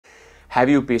Have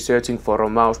you been searching for a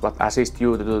mouse that assists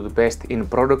you to do the best in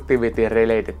productivity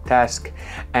related tasks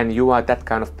and you are that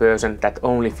kind of person that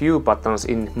only few buttons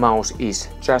in mouse is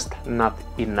just not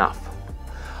enough?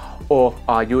 Or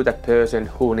are you that person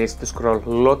who needs to scroll a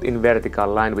lot in vertical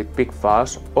line with big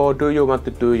files, or do you want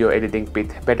to do your editing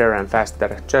bit better and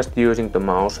faster just using the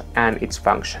mouse and its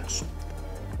functions?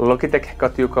 Logitech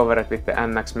got you covered with the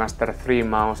MX Master 3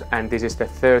 mouse, and this is the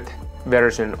third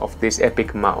version of this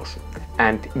epic mouse.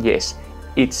 And yes,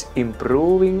 it's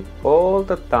improving all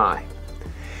the time.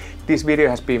 This video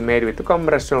has been made with a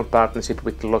commercial partnership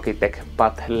with Logitech,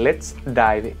 but let's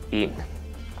dive in.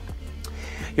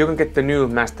 You can get the new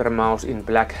Master mouse in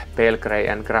black, pale grey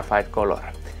and graphite color.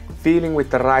 Feeling with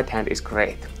the right hand is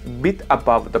great. Bit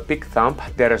above the big thumb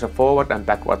there is a forward and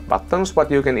backward buttons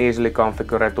what you can easily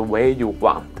configure the way you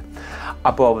want.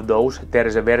 Above those there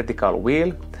is a vertical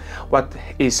wheel what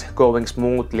is going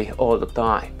smoothly all the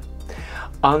time.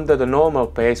 Under the normal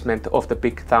placement of the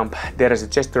big thumb there is a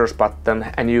gestures button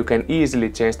and you can easily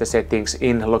change the settings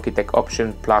in Logitech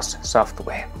Option Plus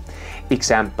software.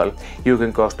 Example, you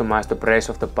can customize the press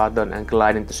of the button and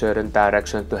glide into certain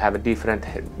direction to have different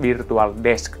virtual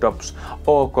desktops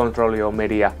or control your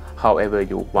media however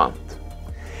you want.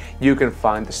 You can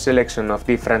find a selection of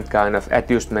different kind of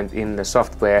adjustment in the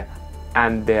software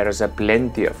and there's a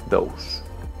plenty of those.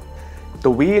 The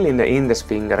wheel in the index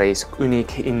finger is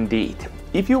unique indeed.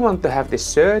 If you want to have this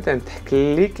certain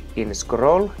click in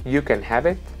scroll, you can have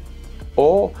it,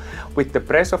 or with the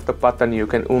press of the button you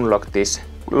can unlock this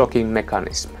locking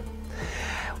mechanism.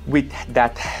 With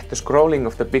that, the scrolling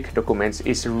of the big documents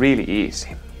is really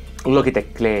easy.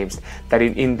 Logitech claims that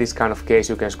in this kind of case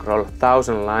you can scroll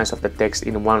 1,000 lines of the text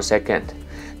in 1 second.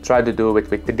 Try to do it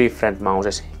with the different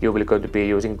mouses, you will going to be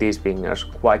using these fingers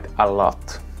quite a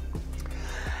lot.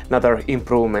 Another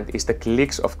improvement is the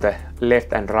clicks of the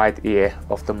left and right ear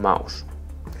of the mouse.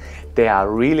 They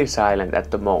are really silent at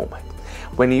the moment.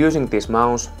 When using this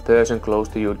mouse, person close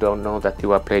to you don't know that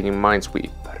you are playing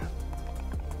Minesweeper.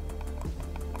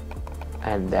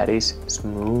 And that is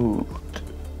smooth.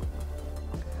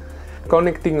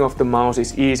 Connecting of the mouse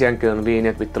is easy and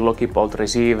convenient with the Logibolt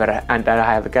receiver, and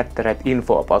I have gathered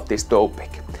info about this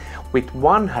topic. With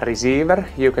one receiver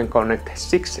you can connect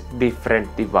 6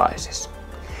 different devices.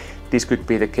 This could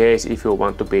be the case if you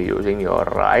want to be using your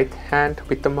right hand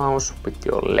with the mouse, with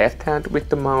your left hand with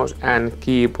the mouse and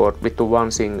keyboard with the one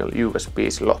single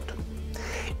USB slot.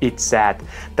 It's sad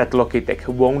that Logitech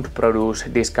won't produce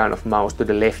this kind of mouse to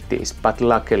the lefties, but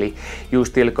luckily you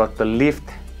still got the lift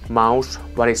mouse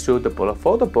what is suitable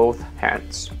for the both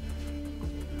hands.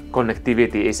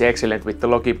 Connectivity is excellent with the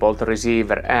Logibolt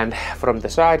receiver, and from the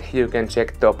side you can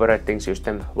check the operating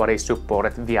system what is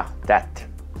supported via that.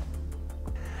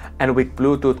 And with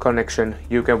Bluetooth connection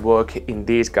you can work in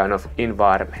these kind of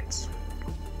environments.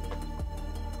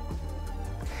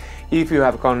 If you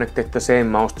have connected the same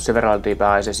mouse to several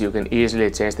devices, you can easily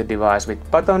change the device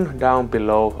with button down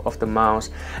below of the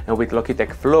mouse, and with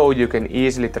Logitech Flow you can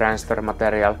easily transfer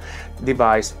material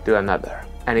device to another,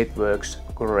 and it works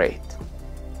great.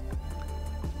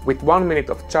 With 1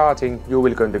 minute of charging you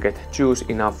will going to get juice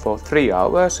enough for 3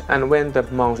 hours, and when the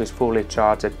mouse is fully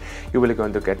charged you will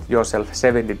going to get yourself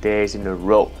 70 days in a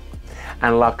row.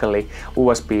 And luckily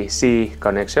USB-C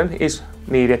connection is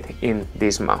needed in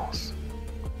this mouse.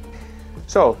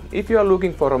 So if you are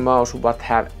looking for a mouse that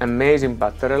have amazing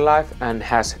battery life and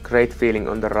has great feeling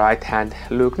on the right hand,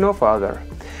 look no further.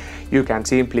 You can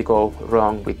simply go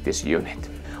wrong with this unit.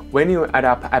 When you add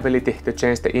up ability to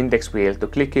change the index wheel to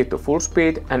click it to full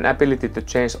speed and ability to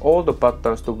change all the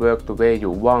buttons to work the way you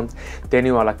want, then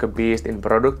you are like a beast in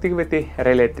productivity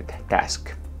related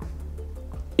task.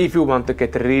 If you want to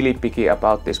get really picky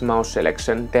about this mouse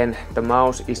selection, then the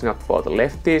mouse is not for the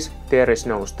lefties, there is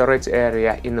no storage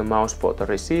area in the mouse for the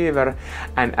receiver,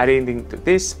 and adding to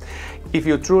this, if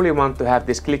you truly want to have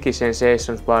these clicky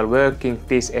sensations while working,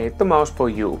 this ain't the mouse for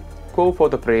you. Go for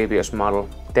the previous model,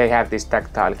 they have this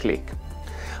tactile click.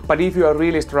 But if you are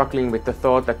really struggling with the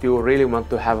thought that you really want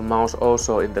to have a mouse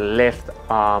also in the left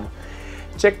arm,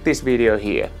 check this video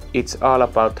here. It's all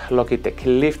about Logitech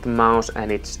Lift mouse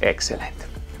and it's excellent.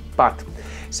 But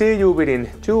see you within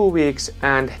 2 weeks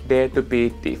and dare to be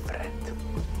different.